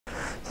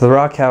The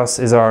Rock Haus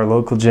is our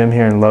local gym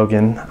here in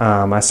Logan.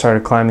 I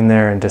started climbing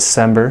there in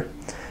December,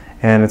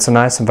 and it's a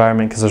nice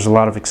environment because there's a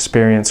lot of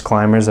experienced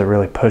climbers that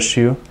really push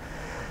you.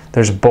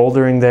 There's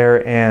bouldering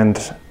there and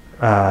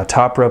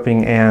top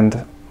roping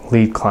and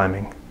lead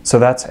climbing. So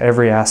that's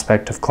every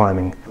aspect of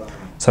climbing.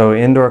 So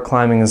indoor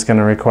climbing is going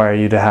to require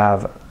you to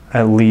have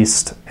at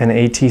least an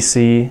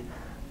ATC,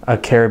 a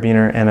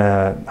carabiner, and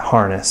a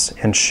harness,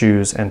 and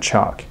shoes and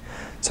chalk.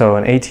 So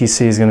an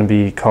ATC is going to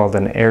be called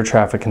an air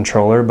traffic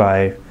controller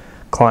by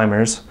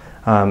climbers.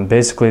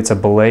 Basically it's a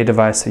belay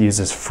device that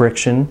uses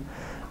friction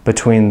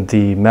between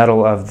the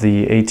metal of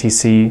the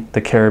ATC,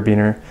 the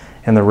carabiner,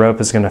 and the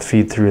rope is going to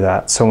feed through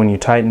that. So when you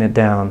tighten it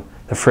down,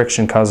 the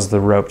friction causes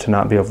the rope to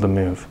not be able to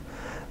move.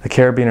 The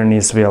carabiner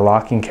needs to be a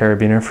locking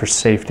carabiner for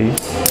safety,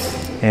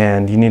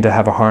 and you need to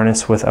have a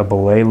harness with a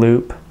belay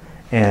loop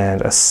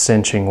and a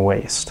cinching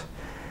waist.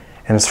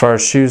 And as far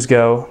as shoes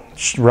go,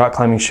 rock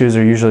climbing shoes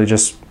are usually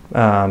just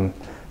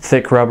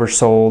thick rubber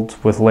soled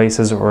with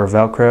laces or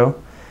Velcro,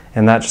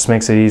 and that just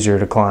makes it easier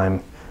to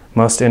climb.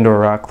 Most indoor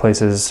rock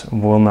places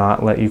will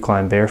not let you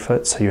climb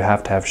barefoot, so you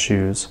have to have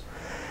shoes.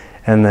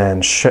 And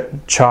then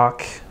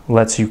chalk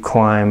lets you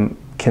climb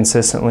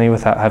consistently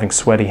without having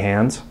sweaty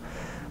hands.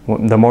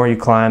 The more you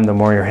climb, the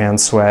more your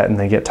hands sweat and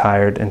they get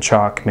tired, and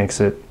chalk makes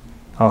it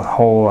a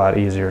whole lot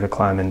easier to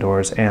climb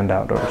indoors and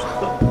outdoors.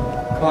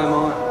 Climb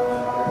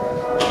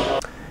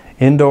on.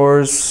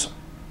 Indoors,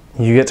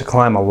 you get to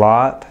climb a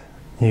lot.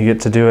 You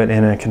get to do it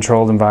in a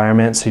controlled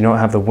environment, so you don't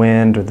have the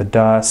wind or the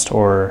dust,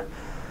 or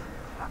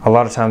a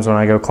lot of times when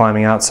I go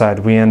climbing outside,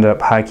 we end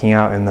up hiking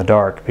out in the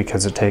dark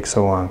because it takes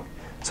so long.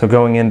 So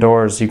going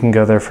indoors, you can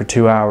go there for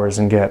 2 hours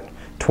and get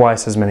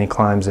twice as many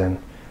climbs in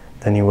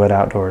than you would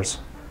outdoors.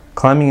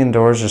 Climbing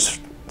indoors just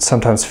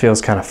sometimes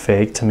feels kind of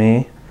fake to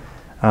me.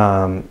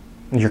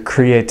 Your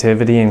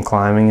creativity in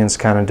climbing is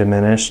kind of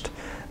diminished.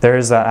 There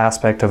is that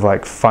aspect of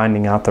like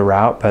finding out the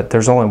route, but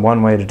there's only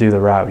one way to do the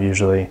route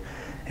usually.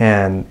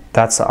 And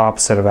that's the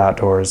opposite of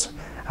outdoors.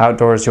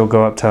 Outdoors, you'll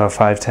go up to a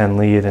 5'10"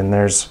 lead, and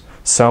there's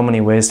so many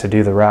ways to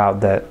do the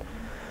route that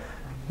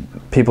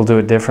people do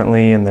it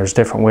differently, and there's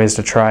different ways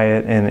to try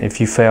it, and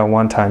if you fail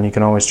one time, you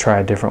can always try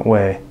a different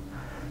way.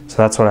 So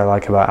that's what I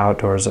like about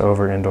outdoors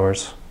over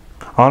indoors.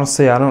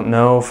 Honestly, I don't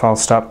know if I'll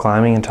stop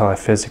climbing until I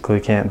physically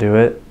can't do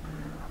it.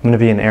 I'm going to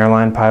be an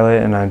airline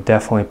pilot, and I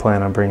definitely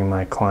plan on bringing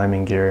my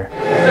climbing gear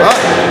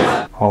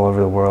all over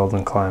the world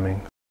and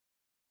climbing.